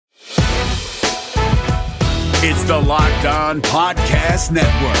It's the Locked On Podcast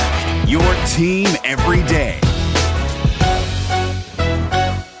Network, your team every day.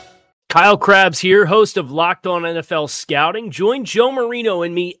 Kyle Krabs here, host of Locked On NFL Scouting. Join Joe Marino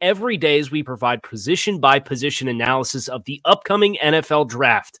and me every day as we provide position-by-position analysis of the upcoming NFL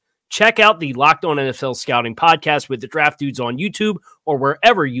Draft. Check out the Locked On NFL Scouting podcast with the Draft Dudes on YouTube or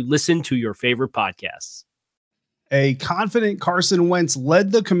wherever you listen to your favorite podcasts. A confident Carson Wentz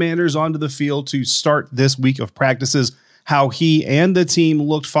led the Commanders onto the field to start this week of practices. How he and the team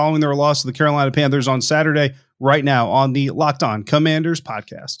looked following their loss to the Carolina Panthers on Saturday, right now on the Locked On Commanders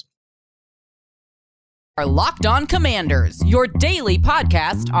podcast. Our Locked On Commanders, your daily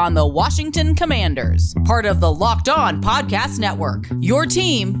podcast on the Washington Commanders, part of the Locked On Podcast Network, your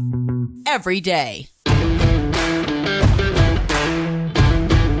team every day.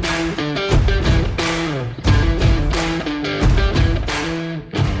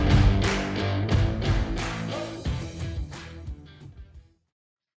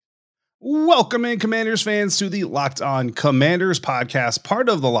 Welcome in, Commanders fans, to the Locked On Commanders podcast, part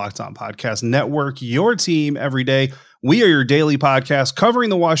of the Locked On Podcast Network, your team every day. We are your daily podcast covering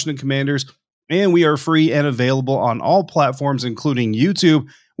the Washington Commanders, and we are free and available on all platforms, including YouTube,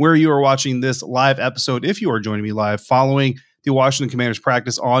 where you are watching this live episode. If you are joining me live following the Washington Commanders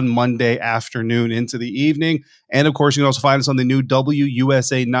practice on Monday afternoon into the evening. And of course, you can also find us on the new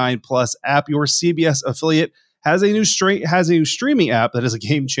WUSA 9 Plus app. Your CBS affiliate has a new streaming app that is a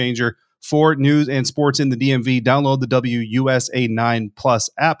game changer for news and sports in the DMV. Download the WUSA 9 Plus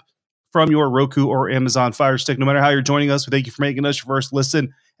app from your Roku or Amazon Fire Stick. No matter how you're joining us, we thank you for making us your first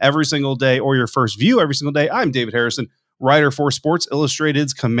listen every single day or your first view every single day. I'm David Harrison, writer for Sports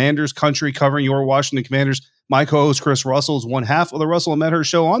Illustrated's Commanders Country, covering your Washington Commanders. My co-host Chris Russell is one half of the Russell and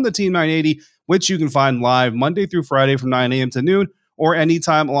Medhurst Show on the Team 980, which you can find live Monday through Friday from 9 a.m. to noon or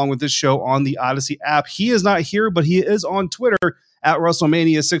anytime along with this show on the Odyssey app. He is not here, but he is on Twitter at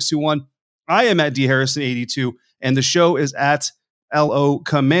WrestleMania621. I am at DHarrison82, and the show is at LO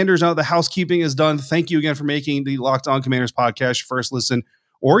Commanders. Now that the housekeeping is done, thank you again for making the Locked On Commanders podcast your first listen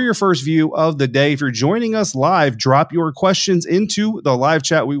or your first view of the day. If you're joining us live, drop your questions into the live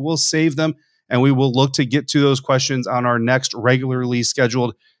chat. We will save them, and we will look to get to those questions on our next regularly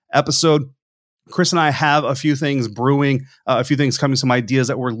scheduled episode. Chris and I have a few things brewing, a few things coming, some ideas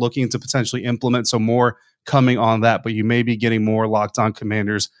that we're looking to potentially implement. So more coming on that, but you may be getting more Locked On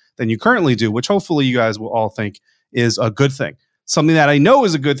Commanders than you currently do, which hopefully you guys will all think is a good thing. Something that I know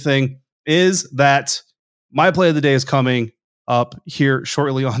is a good thing is that my play of the day is coming up here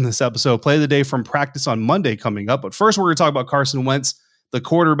shortly on this episode. Play of the day from practice on Monday coming up. But first, we're going to talk about Carson Wentz, the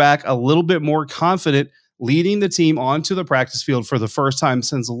quarterback, a little bit more confident leading the team onto the practice field for the first time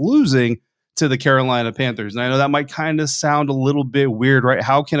since losing to the Carolina Panthers. And I know that might kind of sound a little bit weird, right?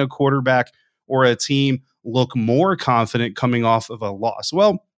 How can a quarterback or a team look more confident coming off of a loss?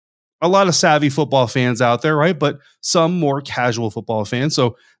 Well, a lot of savvy football fans out there, right? But some more casual football fans.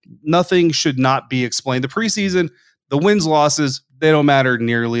 So nothing should not be explained. The preseason, the wins, losses, they don't matter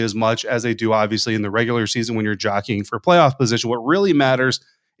nearly as much as they do, obviously, in the regular season when you're jockeying for playoff position. What really matters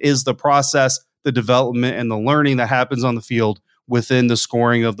is the process, the development, and the learning that happens on the field within the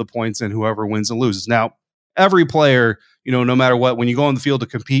scoring of the points and whoever wins and loses. Now, every player, no matter what, when you go on the field to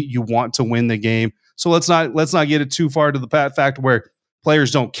compete, you want to win the game. So let's not get it too far to the fact where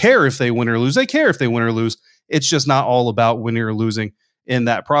players don't care if they win or lose. They care if they win or lose. It's just not all about winning or losing in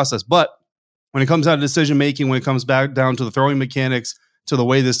that process. But when it comes down to decision-making, when it comes back down to the throwing mechanics, to the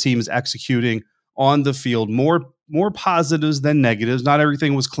way this team is executing on the field, more positives than negatives. Not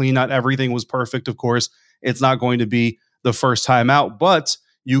everything was clean. Not everything was perfect, of course. It's not going to be the first time out. But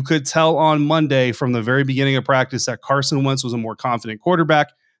you could tell on Monday from the very beginning of practice that Carson Wentz was a more confident quarterback,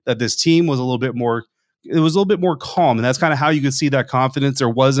 that this team was a little bit more calm. And that's kind of how you could see that confidence. There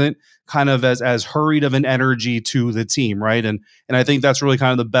wasn't kind of as hurried of an energy to the team, right? And I think that's really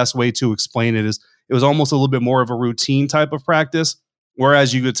kind of the best way to explain it. Is it was almost a little bit more of a routine type of practice,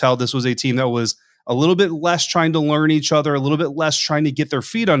 whereas you could tell this was a team that was a little bit less trying to learn each other, a little bit less trying to get their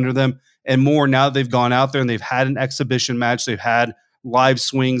feet under them, and more now that they've gone out there and they've had an exhibition match, they've had live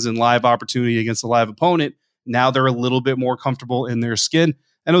swings and live opportunity against a live opponent. Now they're a little bit more comfortable in their skin,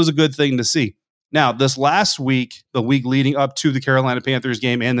 and it was a good thing to see. Now, this last week, the week leading up to the Carolina Panthers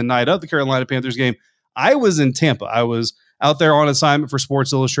game and the night of the Carolina Panthers game, I was in Tampa. I was out there on assignment for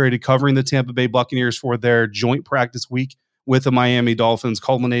Sports Illustrated covering the Tampa Bay Buccaneers for their joint practice week with the Miami Dolphins,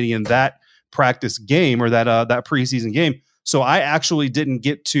 culminating in that practice game or that preseason game. So I actually didn't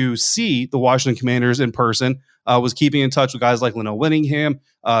get to see the Washington Commanders in person. I was keeping in touch with guys like Leno Whittingham,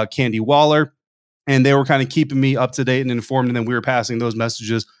 Candy Waller, and they were kind of keeping me up to date and informed, and then we were passing those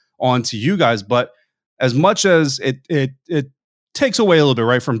messages on to you guys. But as much as it takes away a little bit,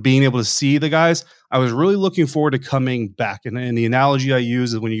 right, from being able to see the guys, I was really looking forward to coming back. And the analogy I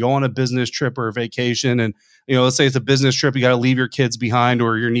use is when you go on a business trip or a vacation, and let's say it's a business trip, you got to leave your kids behind,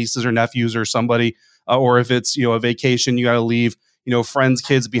 or your nieces or nephews or somebody, or if it's a vacation, you got to leave friends'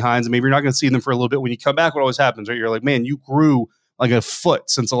 kids behind, and maybe you're not going to see them for a little bit. When you come back, what always happens, right? You're like, man, you grew like a foot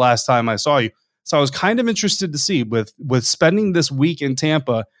since the last time I saw you. So I was kind of interested to see with spending this week in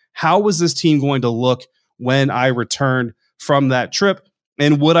Tampa, how was this team going to look when I returned from that trip?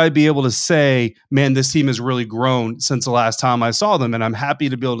 And would I be able to say, man, this team has really grown since the last time I saw them? And I'm happy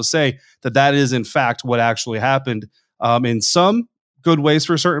to be able to say that is, in fact, what actually happened, in some good ways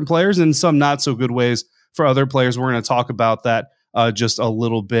for certain players and some not so good ways for other players. We're going to talk about that just a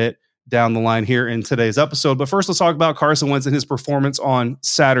little bit down the line here in today's episode. But first, let's talk about Carson Wentz and his performance on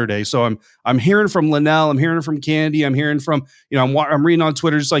Saturday. So I'm hearing from Linnell, I'm hearing from Candy, I'm hearing from, I'm reading on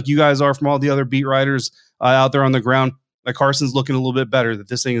Twitter, just like you guys are, from all the other beat writers out there on the ground, that Carson's looking a little bit better, that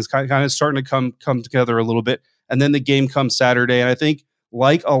this thing is kind of starting to come together a little bit. And then the game comes Saturday. And I think,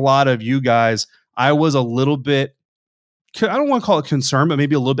 like a lot of you guys, I was a little bit, I don't want to call it concerned, but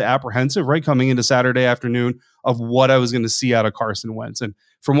maybe a little bit apprehensive, right, coming into Saturday afternoon, of what I was going to see out of Carson Wentz. And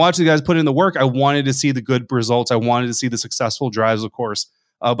from watching the guys put in the work, I wanted to see the good results. I wanted to see the successful drives, of course.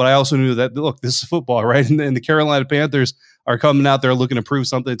 But I also knew that, look, this is football, right? And the Carolina Panthers are coming out there looking to prove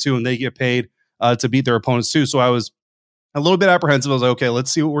something too, and they get paid to beat their opponents too. So I was a little bit apprehensive. I was like, okay, let's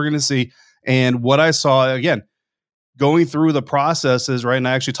see what we're going to see. And what I saw, again, going through the processes, right? And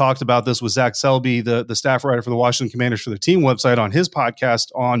I actually talked about this with Zach Selby, the staff writer for the Washington Commanders for the team website, on his podcast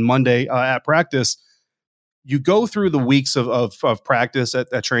on Monday at practice. You go through the weeks of practice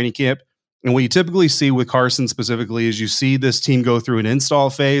at training camp. And what you typically see with Carson specifically is you see this team go through an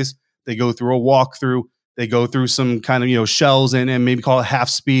install phase. They go through a walkthrough. They go through some kind of, shells and maybe call it half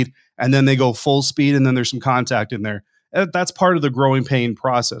speed. And then they go full speed. And then there's some contact in there. That's part of the growing pain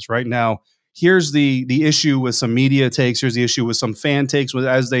process. Right now, here's the issue with some media takes. Here's the issue with some fan takes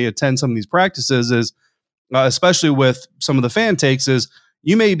as they attend some of these practices is, especially with some of the fan takes, is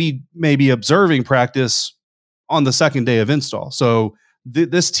you may be observing practice on the second day of install. So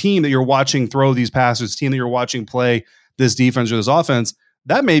this team that you're watching throw these passes, team that you're watching play this defense or this offense,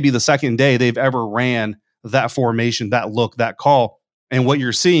 that may be the second day they've ever ran that formation, that look, that call. And what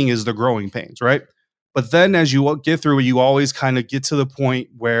you're seeing is the growing pains, right? But then as you get through it, you always kind of get to the point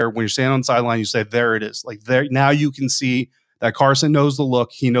where when you're standing on the sideline, you say, there it is. Like there, now you can see that Carson knows the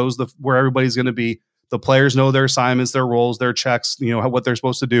look. He knows where everybody's going to be. The players know their assignments, their roles, their checks, what they're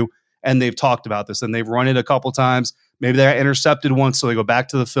supposed to do. And they've talked about this and they've run it a couple times. Maybe they got intercepted once. So they go back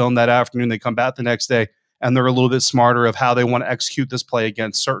to the film that afternoon. They come back the next day and they're a little bit smarter of how they want to execute this play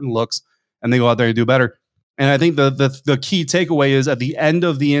against certain looks. And they go out there and do better. And I think the key takeaway is at the end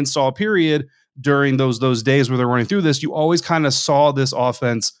of the install period, during those days where they're running through this, you always kind of saw this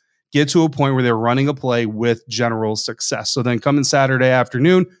offense get to a point where they're running a play with general success. So then coming Saturday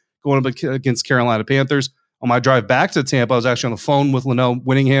afternoon, going up against Carolina Panthers, on my drive back to Tampa, I was actually on the phone with Linnell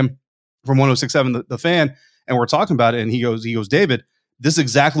Winningham from 106.7 the Fan, and we're talking about it. And he goes, David, this is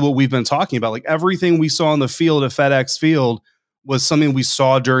exactly what we've been talking about. Like everything we saw on the field at FedEx Field was something we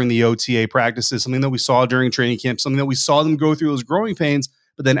saw during the OTA practices, something that we saw during training camp, something that we saw them go through those growing pains.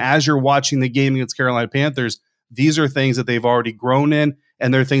 But then as you're watching the game against Carolina Panthers, these are things that they've already grown in,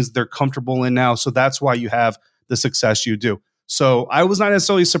 and they're things that they're comfortable in now. So that's why you have the success you do. So I was not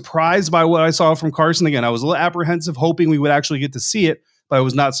necessarily surprised by what I saw from Carson. Again, I was a little apprehensive, hoping we would actually get to see it, but I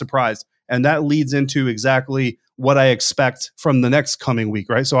was not surprised. And that leads into exactly what I expect from the next coming week,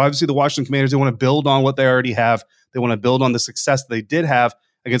 right? So obviously the Washington Commanders, they want to build on what they already have. They want to build on the success that they did have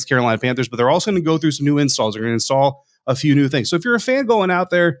against Carolina Panthers, but they're also going to go through some new installs. They're going to install a few new things. So if you're a fan going out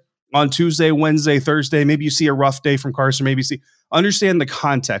there on Tuesday, Wednesday, Thursday, maybe you see a rough day from Carson, maybe you understand the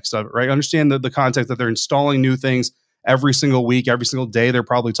context of it, right? Understand the context that they're installing new things every single week, every single day. They're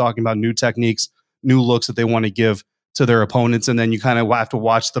probably talking about new techniques, new looks that they want to give to their opponents. And then you kind of have to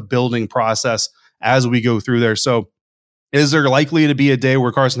watch the building process as we go through there. So is there likely to be a day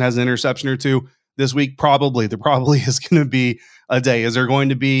where Carson has an interception or two this week? Probably. There probably is going to be a day. Is there going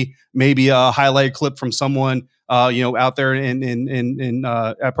to be maybe a highlight clip from someone out there in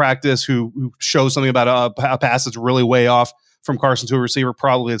at practice who shows something about a pass that's really way off from Carson to a receiver?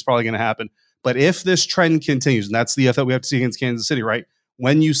 Probably. It's probably going to happen. But if this trend continues, and that's the F that we have to see against Kansas City, right?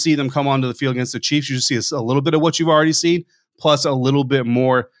 When you see them come onto the field against the Chiefs, you just see a little bit of what you've already seen, plus a little bit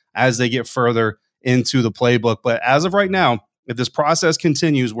more as they get further into the playbook. But as of right now, if this process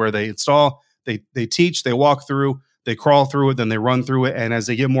continues where they install, they teach, they walk through, they crawl through it, then they run through it, and as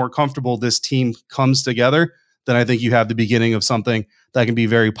they get more comfortable, this team comes together, then I think you have the beginning of something that can be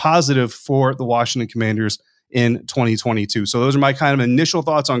very positive for the Washington Commanders in 2022. So those are my kind of initial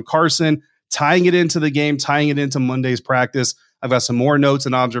thoughts on Carson, tying it into the game, tying it into Monday's practice. I've got some more notes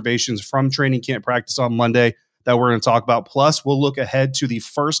and observations from training camp practice on Monday that we're going to talk about. Plus, we'll look ahead to the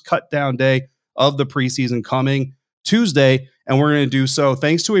first cut down day of the preseason coming Tuesday, and we're going to do so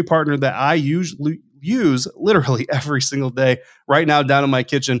thanks to a partner that I usually use literally every single day. Right now, down in my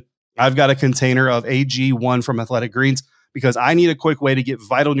kitchen, I've got a container of AG1 from Athletic Greens because I need a quick way to get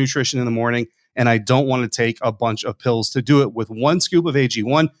vital nutrition in the morning, and I don't want to take a bunch of pills to do it. With one scoop of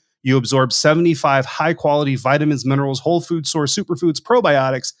AG1, you absorb 75 high-quality vitamins, minerals, whole food source, superfoods,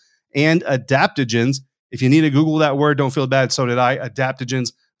 probiotics, and adaptogens. If you need to Google that word, don't feel bad, so did I.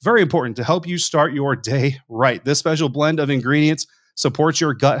 Adaptogens, very important to help you start your day right. This special blend of ingredients supports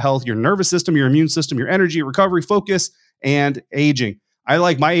your gut health, your nervous system, your immune system, your energy, recovery, focus, and aging. I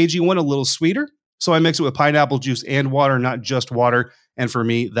like my AG1 a little sweeter, so I mix it with pineapple juice and water, not just water. And for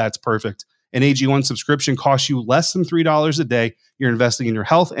me, that's perfect. An AG1 subscription costs you less than $3 a day. You're investing in your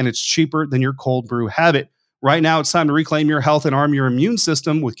health, and it's cheaper than your cold brew habit. Right now, it's time to reclaim your health and arm your immune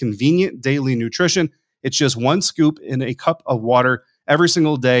system with convenient daily nutrition. It's just one scoop in a cup of water every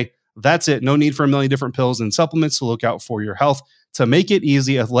single day. That's it. No need for a million different pills and supplements to look out for your health. To make it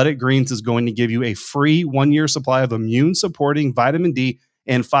easy, Athletic Greens is going to give you a free 1-year supply of immune-supporting vitamin D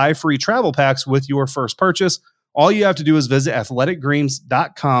and 5 free travel packs with your first purchase. All you have to do is visit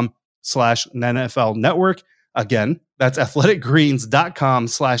athleticgreens.com/NFL network. Again, that's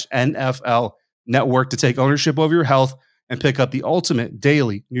athleticgreens.com/NFL network to take ownership over your health and pick up the ultimate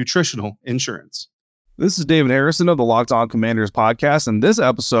daily nutritional insurance. This is David Harrison of the Locked On Commanders podcast, and this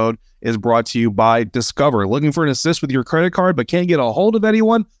episode is brought to you by Discover. Looking for an assist with your credit card but can't get a hold of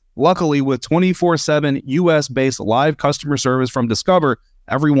anyone? Luckily, with 24/7 U.S.-based live customer service from Discover,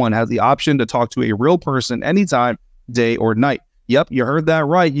 everyone has the option to talk to a real person anytime, day or night. Yep, you heard that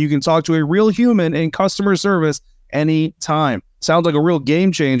right. You can talk to a real human in customer service anytime. Sounds like a real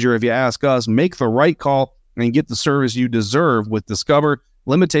game changer if you ask us. Make the right call and get the service you deserve with Discover.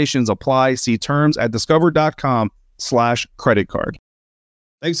 Limitations apply. See terms at discover.com/credit card.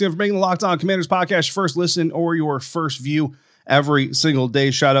 Thanks again for making the Locked On Commanders podcast your first listen or your first view every single day.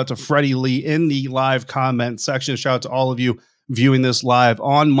 Shout out to Freddie Lee in the live comment section. Shout out to all of you viewing this live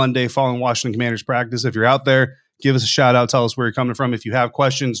on Monday following Washington Commanders practice. If you're out there, give us a shout out. Tell us where you're coming from. If you have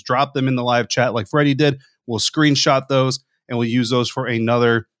questions, drop them in the live chat like Freddie did. We'll screenshot those and we'll use those for a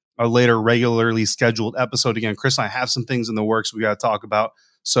later regularly scheduled episode. Again, Chris and I have some things in the works we got to talk about.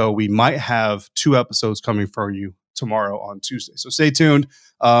 So we might have 2 episodes coming for you tomorrow on Tuesday. So stay tuned.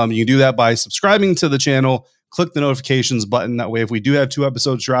 You can do that by subscribing to the channel. Click the notifications button. That way, if we do have 2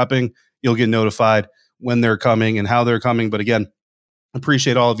 episodes dropping, you'll get notified when they're coming and how they're coming. But again,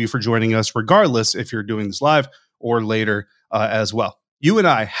 appreciate all of you for joining us, regardless if you're doing this live or later as well. You and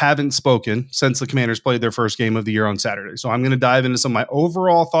I haven't spoken since the Commanders played their first game of the year on Saturday. So I'm going to dive into some of my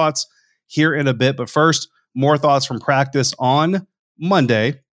overall thoughts here in a bit. But first, more thoughts from practice on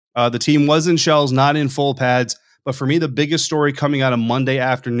Monday. The team was in shells, not in full pads. But for me, the biggest story coming out of Monday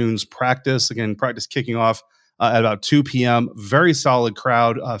afternoon's practice, again, practice kicking off at about 2 p.m. Very solid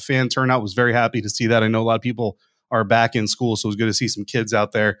crowd. Fan turnout, was very happy to see that. I know a lot of people are back in school, so it was good to see some kids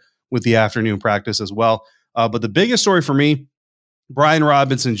out there with the afternoon practice as well. But the biggest story for me, Brian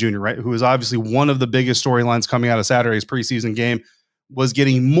Robinson Jr., right, who is obviously one of the biggest storylines coming out of Saturday's preseason game, was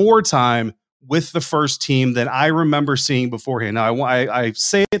getting more time with the first team than I remember seeing beforehand. Now, I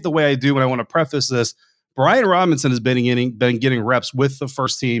say it the way I do, and I want to preface this. Brian Robinson has been getting reps with the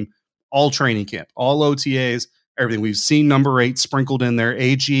first team all training camp, all OTAs, everything. We've seen number 8 sprinkled in there,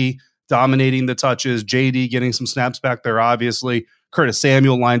 AG dominating the touches, JD getting some snaps back there, obviously. Curtis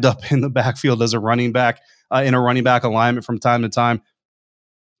Samuel lined up in the backfield as a running back, in a running back alignment from time to time.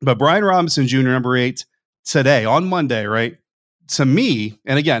 But Brian Robinson Jr., number 8, today, on Monday, right? To me,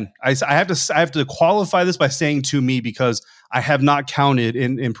 and again, I have to qualify this by saying to me because I have not counted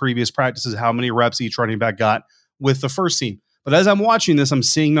in previous practices how many reps each running back got with the first team. But as I'm watching this, I'm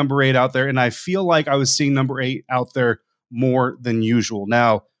seeing number 8 out there, and I feel like I was seeing number 8 out there more than usual.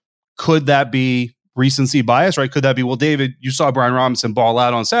 Now, could that be recency bias, right? Could that be, well, David, you saw Brian Robinson ball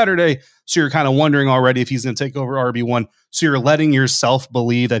out on Saturday, so you're kind of wondering already if he's going to take over RB1. So you're letting yourself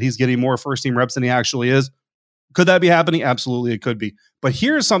believe that he's getting more first-team reps than he actually is. Could that be happening? Absolutely, it could be. But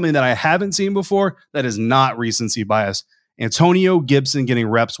here's something that I haven't seen before that is not recency bias. Antonio Gibson getting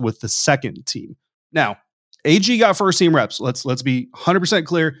reps with the second team. Now, AG got first-team reps. Let's be 100%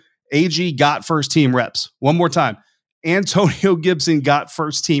 clear. AG got first-team reps. One more time. Antonio Gibson got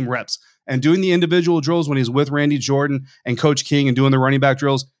first-team reps. And doing the individual drills when he's with Randy Jordan and Coach King and doing the running back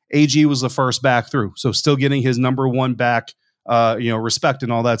drills, AG was the first back through. So still getting his number one back, respect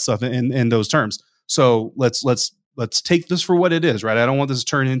and all that stuff in those terms. So let's take this for what it is, right? I don't want this to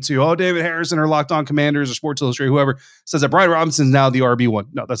turn into, David Harrison or Locked On Commanders or Sports Illustrated, whoever says that Brian Robinson is now the RB1.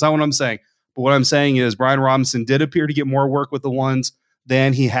 No, that's not what I'm saying. But what I'm saying is Brian Robinson did appear to get more work with the ones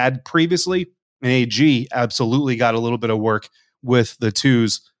than he had previously. And AG absolutely got a little bit of work with the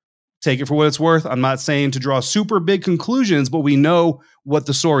twos. Take it for what it's worth. I'm not saying to draw super big conclusions, but we know what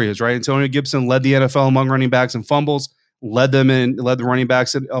the story is, right? Antonio Gibson led the NFL among running backs and fumbles, led the running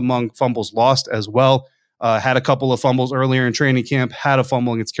backs among fumbles lost as well. Had a couple of fumbles earlier in training camp, had a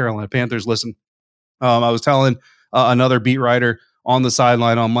fumble against Carolina Panthers. Listen, I was telling another beat writer on the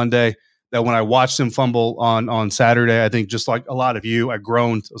sideline on Monday that when I watched him fumble on Saturday, I think just like a lot of you, I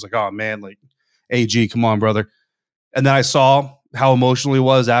groaned. I was like, oh man, like AG, come on, brother. And then I saw how emotional he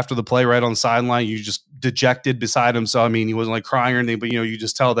was after the play right on the sideline. You just dejected beside him. So, I mean, he wasn't like crying or anything, but, you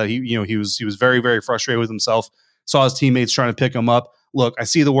just tell that he was very, very frustrated with himself. Saw his teammates trying to pick him up. Look, I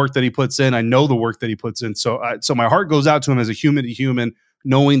see the work that he puts in. I know the work that he puts in. So my heart goes out to him as a human to human,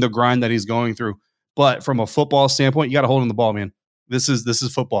 knowing the grind that he's going through. But from a football standpoint, you got to hold on the ball, man. This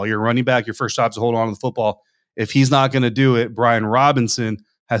is football. You're a running back. Your first job is to hold on to the football. If he's not going to do it, Brian Robinson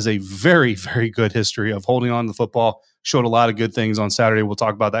has a very, very good history of holding on to the football. Showed a lot of good things on Saturday. We'll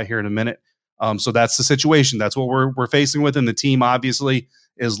talk about that here in a minute. So that's the situation. That's what we're facing with. And the team obviously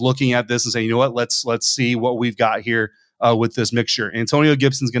is looking at this and saying, you know what, let's see what we've got here with this mixture. Antonio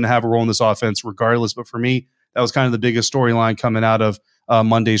Gibson's going to have a role in this offense regardless. But for me, that was kind of the biggest storyline coming out of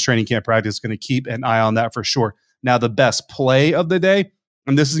Monday's training camp practice. Going to keep an eye on that for sure. Now, the best play of the day,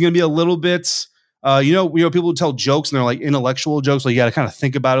 and this is going to be a little bit, people tell jokes and they're like intellectual jokes. So you got to kind of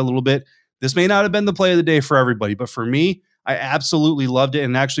think about it a little bit. This may not have been the play of the day for everybody, but for me, I absolutely loved it.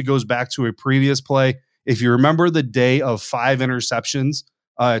 And it actually goes back to a previous play. If you remember the day of 5 interceptions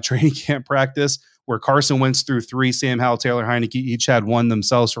at training camp practice, where Carson Wentz threw 3, Sam Howell, Taylor Heineke each had 1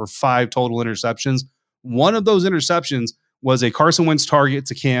 themselves for 5 total interceptions. One of those interceptions was a Carson Wentz target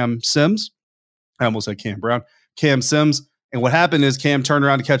to Cam Sims. I almost said Cam Brown. Cam Sims. And what happened is Cam turned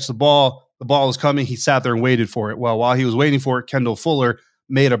around to catch the ball. The ball was coming. He sat there and waited for it. Well, while he was waiting for it, Kendall Fuller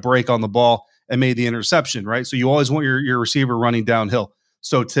made a break on the ball and made the interception, right? So you always want your receiver running downhill.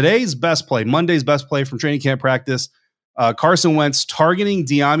 So today's best play, Monday's best play from training camp practice, Carson Wentz targeting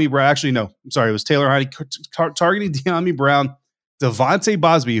De'Ami Brown. Actually, no, I'm sorry. It was Taylor Heineke targeting De'Ami Brown, Devontae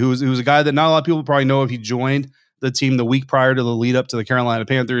Bosby, who's a guy that not a lot of people probably know if he joined the team the week prior to the lead up to the Carolina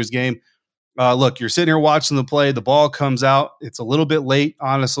Panthers game. Look, you're sitting here watching the play. The ball comes out. It's a little bit late,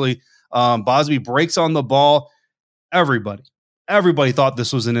 honestly. Bosby breaks on the ball. Everybody thought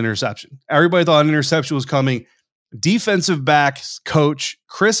this was an interception. Everybody thought an interception was coming. Defensive backs coach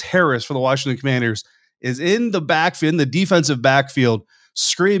Chris Harris for the Washington Commanders is in the backfield, in the defensive backfield,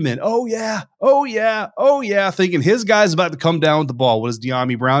 screaming, "Oh yeah, oh yeah, oh yeah," thinking his guy's about to come down with the ball. What does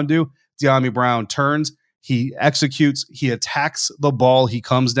De'Ami Brown do? De'Ami Brown turns, he executes, he attacks the ball, he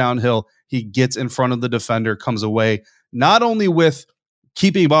comes downhill, he gets in front of the defender, comes away not only with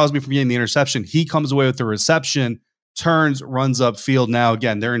keeping Bosby from getting the interception, he comes away with the reception, turns, runs upfield. Now,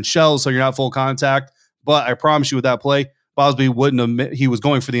 again, they're in shells, so you're not full contact, but I promise you with that play, Bosby wouldn't have, he was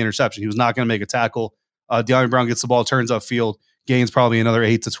going for the interception. He was not going to make a tackle. De'Ami Brown gets the ball, turns upfield, gains probably another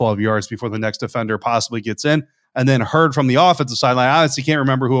 8 to 12 yards before the next defender possibly gets in. And then heard from the offensive sideline. I honestly can't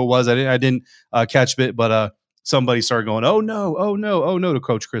remember who it was. I didn't catch it, but somebody started going, oh no, to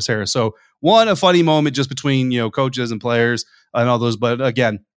Coach Chris Harris. So a funny moment just between, coaches and players and all those. But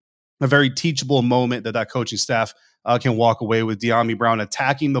again, a very teachable moment that coaching staff can walk away with. De'Ami Brown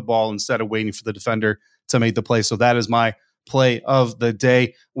attacking the ball instead of waiting for the defender to make the play. So that is my play of the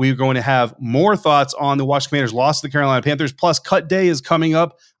day. We're going to have more thoughts on the Washington Commanders' loss to the Carolina Panthers. Plus, cut day is coming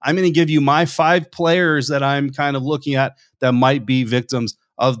up. I'm going to give you my 5 players that I'm kind of looking at that might be victims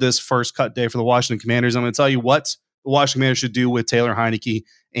of this first cut day for the Washington Commanders. I'm going to tell you what the Washington Commanders should do with Taylor Heineke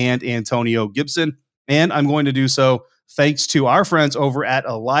and Antonio Gibson. And I'm going to do so thanks to our friends over at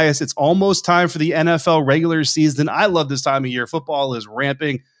Elias. It's almost time for the NFL regular season. I love this time of year. Football is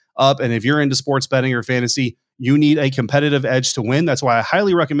ramping up. And if you're into sports betting or fantasy, you need a competitive edge to win. That's why I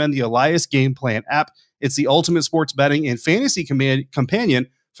highly recommend the Elias Game Plan app. It's the ultimate sports betting and fantasy companion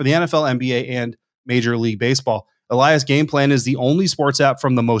for the NFL, NBA, and Major League Baseball. Elias Game Plan is the only sports app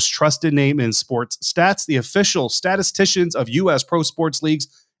from the most trusted name in sports stats, the official statisticians of U.S. pro sports leagues,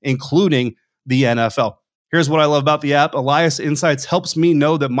 including the NFL. Here's what I love about the app. Elias Insights helps me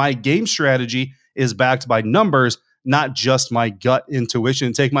know that my game strategy is backed by numbers, not just my gut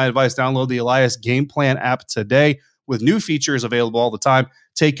intuition. Take my advice, download the Elias Game Plan app today with new features available all the time.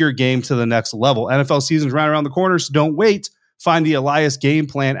 Take your game to the next level. NFL season's right around the corner, so don't wait. Find the Elias Game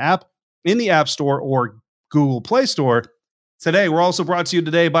Plan app in the App Store or Google Play Store today. We're also brought to you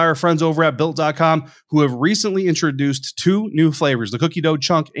today by our friends over at Built.com, who have recently introduced 2 new flavors, the Cookie Dough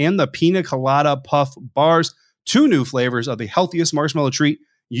Chunk and the Pina Colada Puff Bars, 2 new flavors of the healthiest marshmallow treat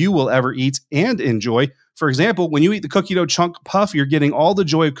you will ever eat and enjoy. For example, when you eat the Cookie Dough Chunk Puff, you're getting all the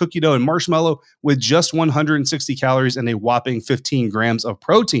joy of cookie dough and marshmallow with just 160 calories and a whopping 15 grams of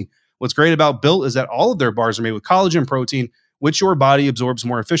protein. What's great about Built is that all of their bars are made with collagen protein, which your body absorbs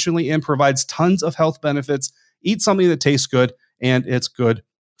more efficiently and provides tons of health benefits. Eat something that tastes good, and it's good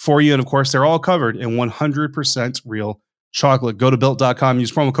for you. And of course, they're all covered in 100% real chocolate. Go to Built.com,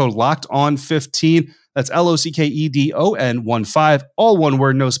 use promo code LOCKEDON15. That's LOCKEDON15, all one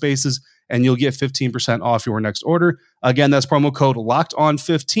word, no spaces, and you'll get 15% off your next order. Again, that's promo code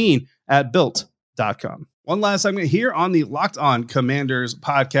LOCKEDON15 at Built.com. One last segment here on the Locked On Commanders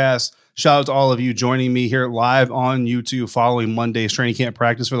podcast. Shout out to all of you joining me here live on YouTube following Monday's training camp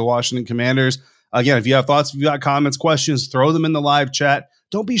practice for the Washington Commanders. Again, if you have thoughts, if you got comments, questions, throw them in the live chat.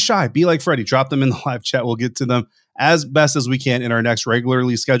 Don't be shy. Be like Freddie. Drop them in the live chat. We'll get to them as best as we can in our next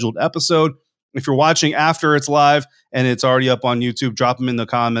regularly scheduled episode. If you're watching after it's live and it's already up on YouTube, drop them in the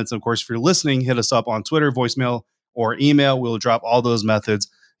comments. And of course, if you're listening, hit us up on Twitter, voicemail, or email. We'll drop all those methods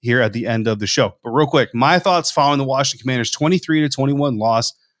here at the end of the show. But real quick, my thoughts following the Washington Commanders 23-21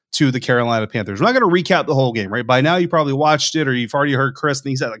 loss to the Carolina Panthers. We're not going to recap the whole game, right? By now, you probably watched it or you've already heard Chris. And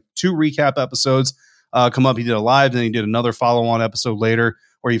he's had like 2 recap episodes come up. He did a live, then he did another follow-on episode later,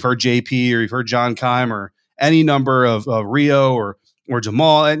 or you've heard JP or you've heard John Keim or any number of Rio or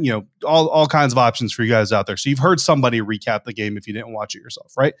Jamal, and all kinds of options for you guys out there. So you've heard somebody recap the game if you didn't watch it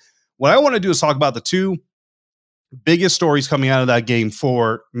yourself, right? What I want to do is talk about the 2 biggest stories coming out of that game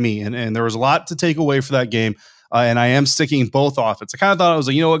for me. And there was a lot to take away for that game. And I am sticking both offense. I kind of thought I was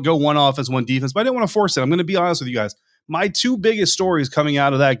like, you know what, go one offense, one defense, but I didn't want to force it. I'm going to be honest with you guys. My 2 biggest stories coming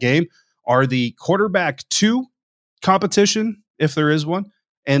out of that game are the quarterback 2 competition, if there is one,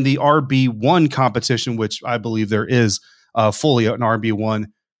 and the RB1 competition, which I believe there is fully an RB1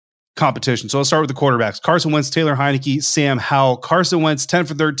 competition. So let's start with the quarterbacks. Carson Wentz, Taylor Heineke, Sam Howell. Carson Wentz, 10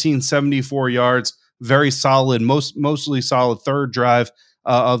 for 13, 74 yards. Very solid, mostly solid third drive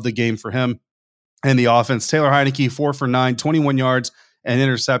of the game for him. And the offense, Taylor Heineke, 4 for 9, 21 yards, an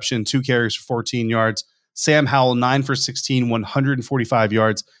interception, 2 carries for 14 yards. Sam Howell, 9 for 16, 145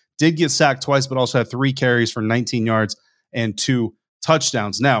 yards. Did get sacked twice, but also had 3 carries for 19 yards and 2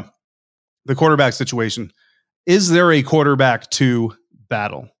 touchdowns. Now, the quarterback situation. Is there a quarterback 2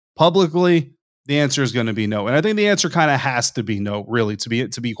 battle? Publicly, the answer is going to be no. And I think the answer kind of has to be no, really, to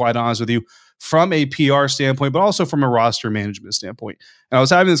be quite honest with you, from a PR standpoint, but also from a roster management standpoint. And I was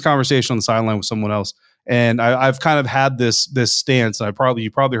having this conversation on the sideline with someone else, and I've kind of had this stance. And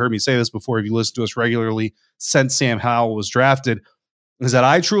you probably heard me say this before if you listen to us regularly since Sam Howell was drafted, is that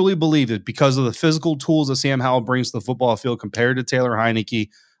I truly believe that because of the physical tools that Sam Howell brings to the football field compared to Taylor Heineke,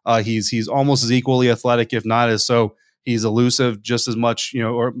 he's almost as equally athletic, if not as so. He's elusive just as much,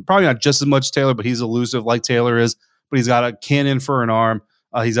 or probably not just as much Taylor, but he's elusive like Taylor is. But he's got a cannon for an arm.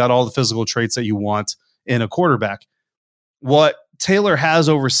 He's got all the physical traits that you want in a quarterback. What Taylor has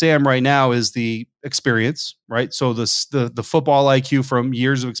over Sam right now is the experience, right? So the football IQ from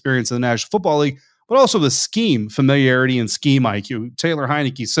years of experience in the National Football League, but also the scheme familiarity and scheme IQ. Taylor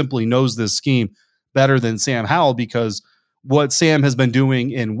Heineke simply knows this scheme better than Sam Howell because what Sam has been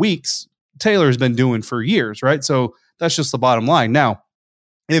doing in weeks, Taylor's been doing for years, right? So that's just the bottom line. Now,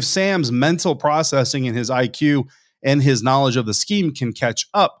 if Sam's mental processing and his IQ and his knowledge of the scheme can catch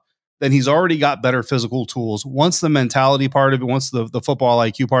up, then he's already got better physical tools. Once the mentality part of it, once the football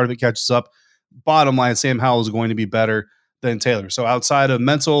IQ part of it catches up, bottom line, Sam Howell is going to be better than Taylor. So outside of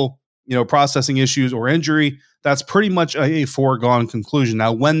mental, processing issues or injury, that's pretty much a foregone conclusion.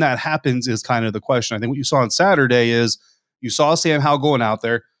 Now, when that happens is kind of the question. I think what you saw on Saturday is you saw Sam Howell going out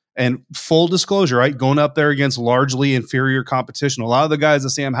there, and full disclosure, right, going up there against largely inferior competition. A lot of the guys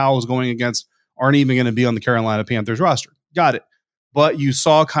that Sam Howell is going against aren't even going to be on the Carolina Panthers roster. Got it. But you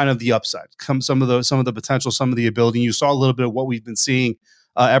saw kind of the upside, some of the potential, some of the ability. You saw a little bit of what we've been seeing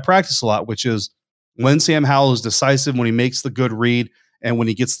at practice a lot, which is when Sam Howell is decisive, when he makes the good read, and when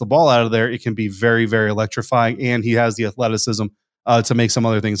he gets the ball out of there, it can be very, very electrifying. And he has the athleticism to make some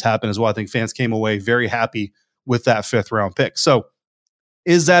other things happen as well. I think fans came away very happy with that 5th round pick. So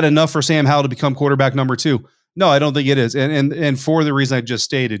is that enough for Sam Howell to become quarterback number 2? No, I don't think it is. And for the reason I just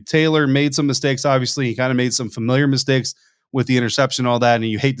stated, Taylor made some mistakes. Obviously, he kind of made some familiar mistakes with the interception, all that. And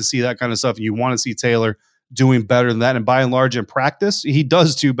you hate to see that kind of stuff. And you want to see Taylor doing better than that. And by and large in practice, he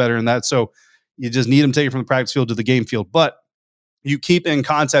does do better than that. So you just need him to take it from the practice field to the game field. But you keep in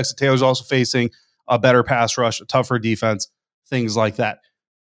context that Taylor's also facing a better pass rush, a tougher defense. things like that.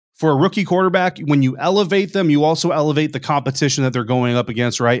 For a rookie quarterback, when you elevate them, you also elevate the competition that they're going up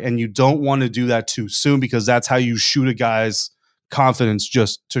against, right? And you don't want to do that too soon because that's how you shoot a guy's confidence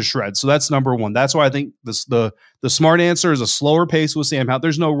just to shreds. So that's number one. That's why I think the smart answer is a slower pace with Sam Howell.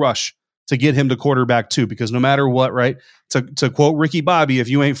 There's no rush to get him to quarterback 2 because no matter what, right? To quote Ricky Bobby, if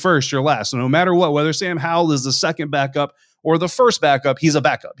you ain't first, you're last. So no matter what, whether Sam Howell is the second backup or the first backup, he's a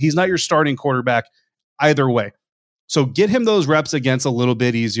backup. He's not your starting quarterback either way. So get him those reps against a little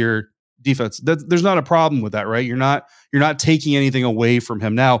bit easier defense. There's not a problem with that, right? You're not taking anything away from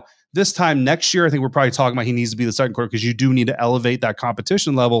him. Now, this time next year, I think we're probably talking about he needs to be the second quarterback because you do need to elevate that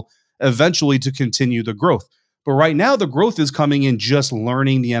competition level eventually to continue the growth. But right now, the growth is coming in just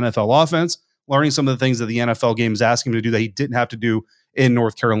learning the NFL offense, learning some of the things that the NFL game is asking him to do that he didn't have to do in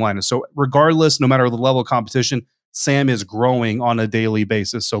North Carolina. So regardless, no matter the level of competition, Sam is growing on a daily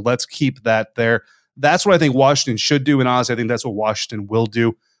basis. So let's keep that there. That's what I think Washington should do. And honestly, I think that's what Washington will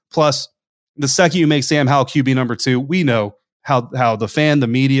do. Plus, the second you make Sam Howell QB number 2, we know how the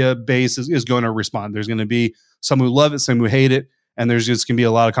media base is going to respond. There's going to be some who love it, some who hate it, and there's just going to be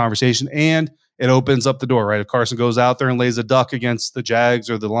a lot of conversation. And it opens up the door, right? If Carson goes out there and lays a duck against the Jags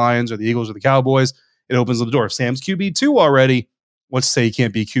or the Lions or the Eagles or the Cowboys, it opens up the door. If Sam's QB2 already, let's say he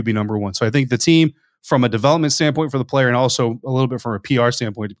can't be QB number 1. So I think the team, from a development standpoint for the player and also a little bit from a PR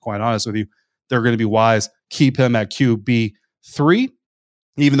standpoint, to be quite honest with you, they're going to be wise. Keep him at QB3,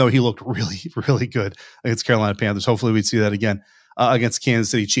 even though he looked really, really good against Carolina Panthers. Hopefully we'd see that again against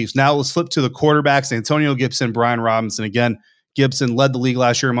Kansas City Chiefs. Now let's flip to the quarterbacks. Antonio Gibson, Brian Robinson. Again, Gibson led the league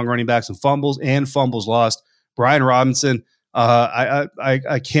last year among running backs in fumbles and fumbles lost. Brian Robinson,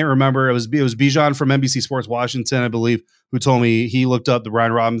 I can't remember. It was Bijan from NBC Sports Washington, I believe, who told me he looked up the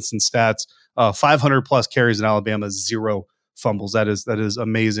Brian Robinson stats. 500 plus carries in Alabama, 0 fumbles. That is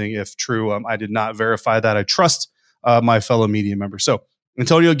amazing if true. I did not verify that. I trust my fellow media members. So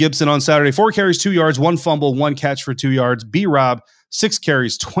Antonio Gibson on Saturday, 4 carries, 2 yards, 1 fumble, 1 catch for 2 yards. B-Rob, 6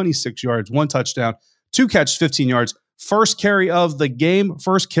 carries, 26 yards, 1 touchdown, 2 catches, 15 yards. First carry of the game,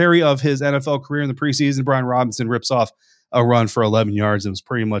 first carry of his NFL career in the preseason. Brian Robinson rips off a run for 11 yards and was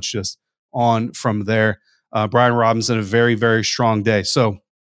pretty much just on from there. Brian Robinson, a very, very strong day. So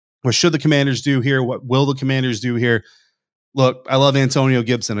what should the Commanders do here? What will the Commanders do here? Look, I love Antonio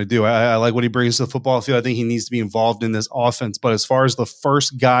Gibson. I do. I like what he brings to the football field. I think he needs to be involved in this offense. But as far as the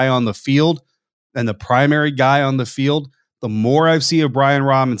first guy on the field and the primary guy on the field, the more I see of Brian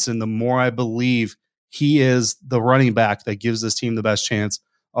Robinson, the more I believe he is the running back that gives this team the best chance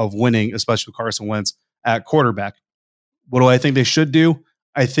of winning, especially with Carson Wentz at quarterback. What do I think they should do?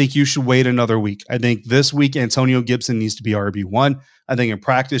 I think you should wait another week. I think this week, Antonio Gibson needs to be RB1. I think in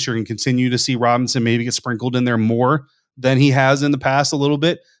practice, you're going to continue to see Robinson maybe get sprinkled in there more than he has in the past a little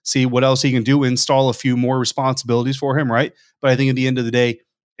bit. See what else he can do, install a few more responsibilities for him, right? But I think at the end of the day,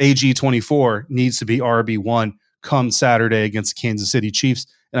 AG24 needs to be RB1 come Saturday against the Kansas City Chiefs.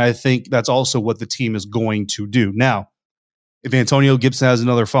 And I think that's also what the team is going to do. Now, if Antonio Gibson has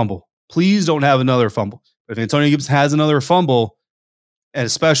another fumble, please don't have another fumble. But if Antonio Gibson has another fumble, and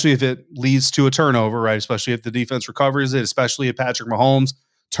especially if it leads to a turnover, right? Especially if the defense recovers it, especially if Patrick Mahomes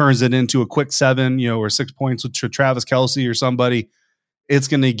turns it into a quick 7, or 6 points with Travis Kelce or somebody, it's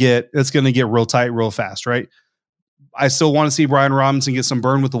going to get real tight real fast, right? I still want to see Brian Robinson get some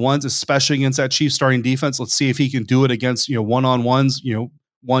burn with the ones, especially against that Chiefs starting defense. Let's see if he can do it against, one-on-ones,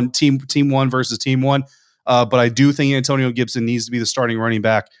 one team one versus team one. But I do think Antonio Gibson needs to be the starting running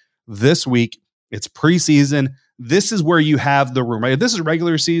back this week. It's preseason. This is where you have the room, right? If this is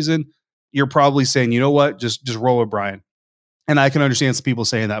regular season, you're probably saying, you know what, just roll with Brian. And I can understand some people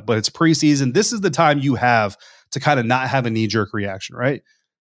saying that, but it's preseason. This is the time you have to kind of not have a knee-jerk reaction, right?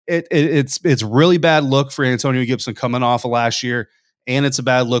 It's really bad look for Antonio Gibson coming off of last year, and it's a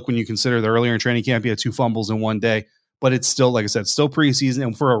bad look when you consider that earlier in training camp he had 2 fumbles in one day. But it's still, like I said, still preseason.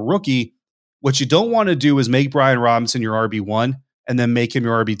 And for a rookie, what you don't want to do is make Brian Robinson your RB1 and then make him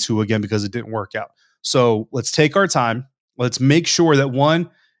your RB2 again because it didn't work out. So let's take our time. Let's make sure that 1,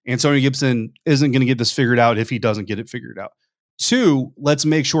 Antonio Gibson isn't going to get this figured out if he doesn't get it figured out. 2, let's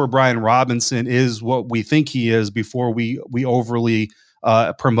make sure Brian Robinson is what we think he is before we overly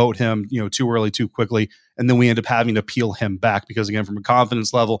promote him, too early, too quickly. And then we end up having to peel him back because, again, from a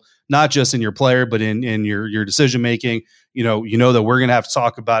confidence level, not just in your player, but in your decision-making, you know that we're going to have to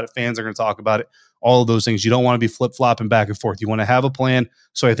talk about it. Fans are going to talk about it. All of those things. You don't want to be flip-flopping back and forth. You want to have a plan.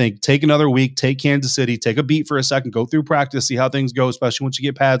 So I think take another week, take Kansas City, take a beat for a second, go through practice, see how things go, especially once you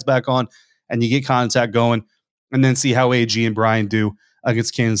get pads back on and you get contact going, and then see how AG and Brian do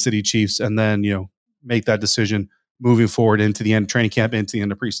against Kansas City Chiefs, and then, make that decision moving forward into the end of training camp, into the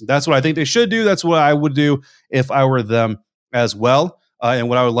end of preseason. That's what I think they should do. That's what I would do if I were them. as well. And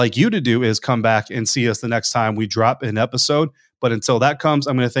what I would like you to do is come back and see us the next time we drop an episode. But until that comes,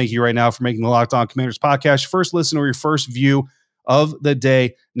 I'm going to thank you right now for making the Locked On Commanders podcast your first listen or your first view of the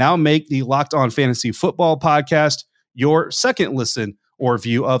day. Now make the Locked On Fantasy Football podcast your second listen or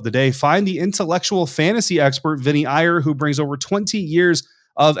view of the day. Find the intellectual fantasy expert, Vinny Iyer, who brings over 20 years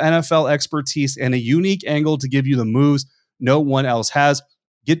of NFL expertise and a unique angle to give you the moves no one else has.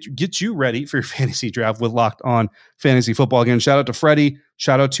 Get you ready for your fantasy draft with Locked On Fantasy Football. Again, shout out to Freddie.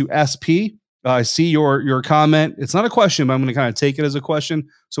 Shout out to SP. I see your comment. It's not a question, but I'm going to kind of take it as a question.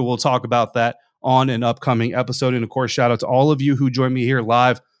 So we'll talk about that on an upcoming episode. And of course, shout out to all of you who joined me here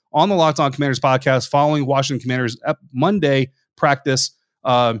live on the Locked On Commanders podcast following Washington Commanders Monday practice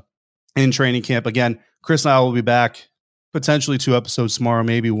in training camp. Again, Chris and I will be back potentially 2 episodes tomorrow,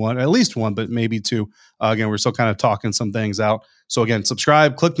 maybe one, at least one, but maybe 2. Again, we're still kind of talking some things out. So again,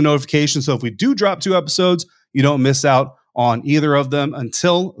 subscribe, click the notification. So if we do drop 2 episodes, you don't miss out on either of them.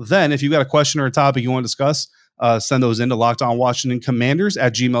 Until then, if you've got a question or a topic you want to discuss, send those into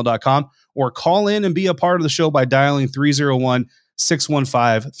LockedOnWashingtonCommanders@gmail.com or call in and be a part of the show by dialing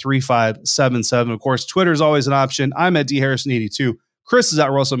 301-615-3577. Of course, Twitter is always an option. I'm at DHarrison82. Chris is at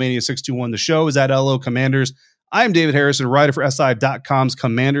Russellmania621. The show is at LO Commanders. I'm David Harrison, writer for SI.com's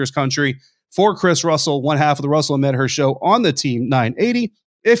Commanders Country. For Chris Russell, one half of the Russell and Medhurst Show on the Team 980.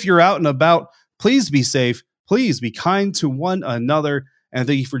 If you're out and about, please be safe. Please be kind to one another. And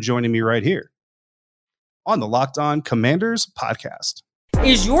thank you for joining me right here on the Locked On Commanders podcast.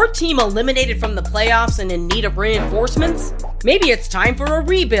 Is your team eliminated from the playoffs and in need of reinforcements? Maybe it's time for a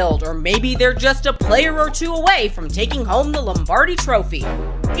rebuild, or maybe they're just a player or 2 away from taking home the Lombardi Trophy.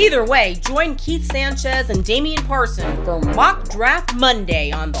 Either way, join Keith Sanchez and Damian Carson for Mock Draft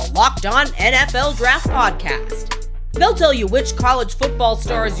Monday on the Locked On NFL Draft Podcast. They'll tell you which college football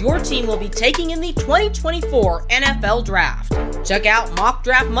stars your team will be taking in the 2024 NFL Draft. Check out Mock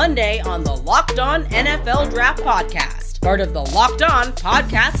Draft Monday on the Locked On NFL Draft Podcast, part of the Locked On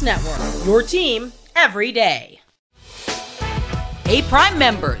Podcast Network, your team every day. Hey, Prime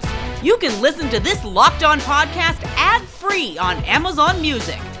members, you can listen to this Locked On podcast ad-free on Amazon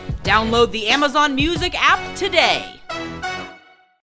Music. Download the Amazon Music app today.